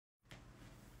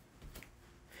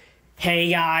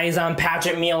Hey guys, I'm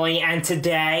Patrick Mealy, and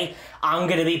today I'm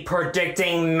going to be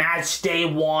predicting match day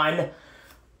 1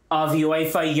 of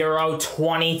UEFA Euro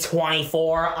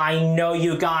 2024. I know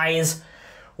you guys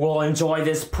will enjoy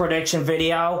this prediction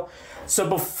video. So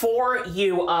before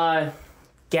you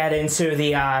get into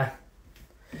the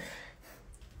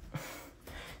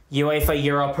UEFA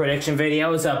Euro prediction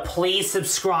videos, please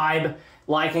subscribe,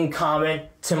 like, and comment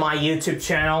to my YouTube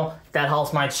channel. That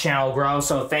helps my channel grow,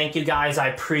 so thank you guys, I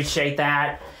appreciate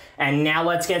that. And now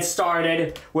let's get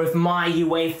started with my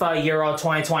UEFA Euro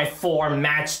 2024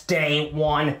 match day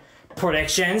 1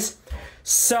 predictions.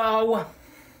 So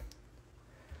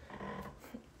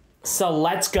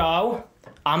let's go.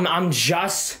 I'm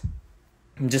just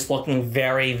looking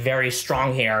very, very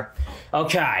strong here.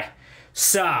 Okay,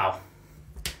 so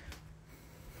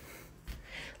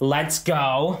let's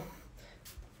go.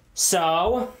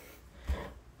 So,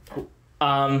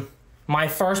 my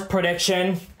first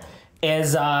prediction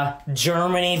is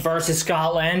Germany versus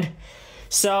Scotland.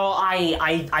 So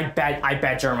I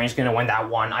bet Germany's gonna win that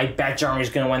one. I bet Germany's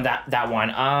gonna win that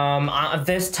one.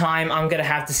 This time I'm gonna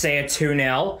have to say a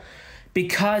 2-0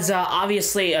 because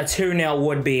obviously a 2-0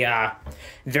 would be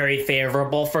very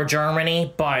favorable for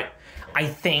Germany. But I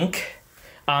think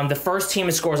the first team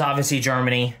to score is obviously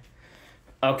Germany.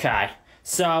 Okay,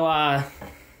 so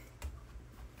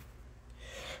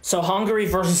Hungary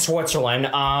versus Switzerland.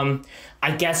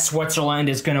 I guess Switzerland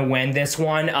is going to win this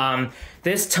one.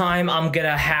 This time I'm going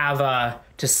to have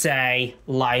to say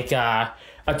like a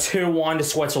 2-1 to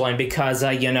Switzerland because,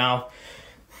 you know,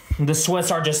 the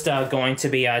Swiss are just going to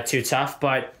be too tough.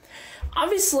 But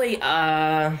obviously,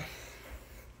 I'm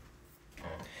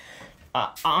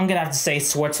going to have to say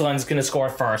Switzerland's going to score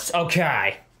first.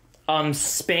 Okay.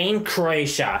 Spain,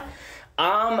 Croatia.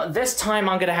 This time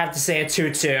I'm going to have to say a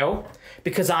 2-2.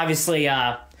 Because obviously,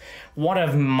 one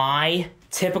of my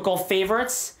typical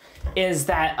favorites is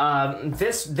that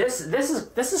this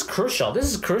is crucial. This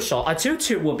is crucial. A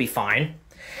 2-2 will be fine,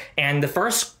 and the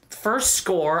first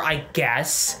score, I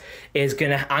guess, is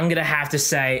I'm gonna have to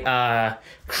say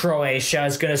Croatia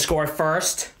is gonna score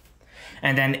first,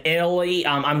 and then Italy.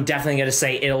 I'm definitely gonna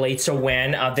say Italy to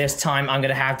win. This time I'm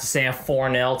gonna have to say a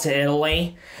 4-0 to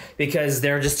Italy because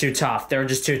they're just too tough. They're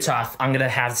just too tough. I'm gonna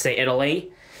have to say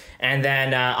Italy. And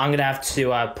then I'm going to have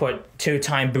to put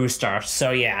 2-time booster.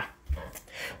 So, yeah.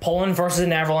 Poland versus the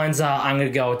Netherlands, I'm going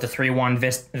to go with the 3-1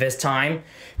 this time.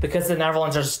 Because the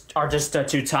Netherlands are just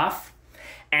too tough.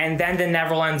 And then the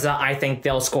Netherlands, I think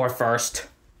they'll score first.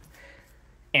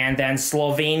 And then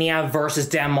Slovenia versus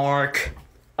Denmark.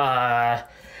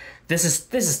 This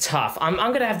is tough. I'm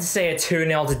going to have to say a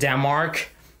 2-0 to Denmark.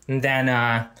 And then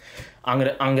I'm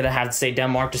gonna have to say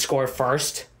Denmark to score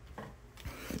first.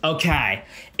 Okay,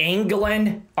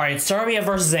 England. All right, Serbia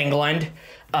versus England.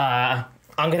 I'm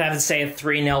gonna have to say a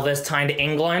 3-0 this time to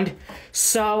England.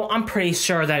 So I'm pretty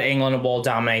sure that England will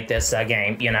dominate this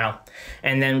game, you know.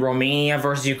 And then Romania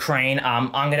versus Ukraine. I'm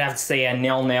gonna have to say a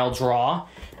 0-0 draw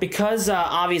because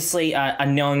obviously a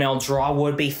 0-0 draw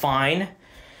would be fine.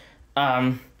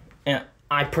 And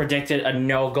I predicted a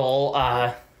no goal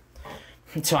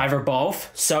to either both.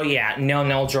 So yeah,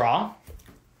 0-0 draw.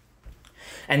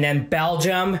 And then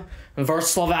Belgium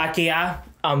versus Slovakia.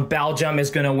 Belgium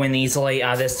is going to win easily.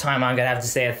 This time I'm going to have to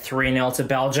say a 3-0 to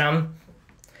Belgium.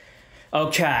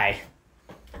 Okay.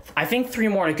 I think 3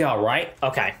 more to go, right?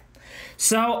 Okay.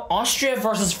 So, Austria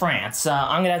versus France.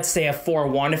 I'm going to have to say a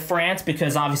 4-1 to France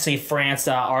because obviously France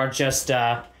are just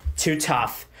too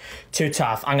tough. Too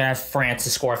tough. I'm going to have France to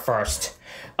score first.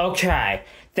 Okay.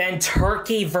 Then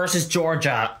Turkey versus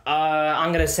Georgia.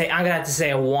 I'm going to have to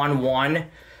say a 1-1.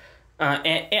 I'm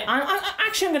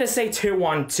going to say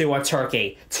 2-1 to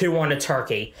Turkey. 2-1 to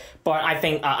Turkey. But I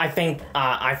think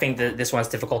that this one's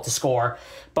difficult to score.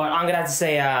 But I'm going to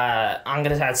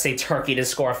have to say Turkey to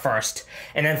score first.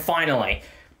 And then finally,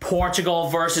 Portugal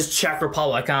versus Czech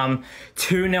Republic. 2-0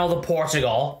 to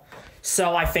Portugal.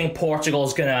 So I think Portugal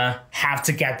is going to have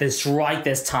to get this right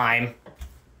this time.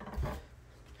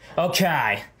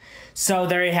 Okay. So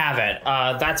there you have it.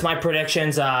 That's my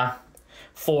predictions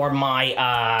for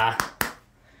my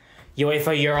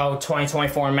UEFA Euro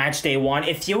 2024 Match Day 1.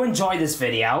 If you enjoyed this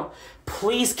video,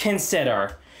 please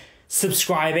consider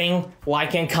subscribing,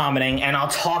 liking, commenting, and I'll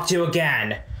talk to you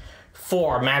again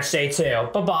for Match Day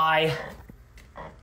 2. Bye-bye.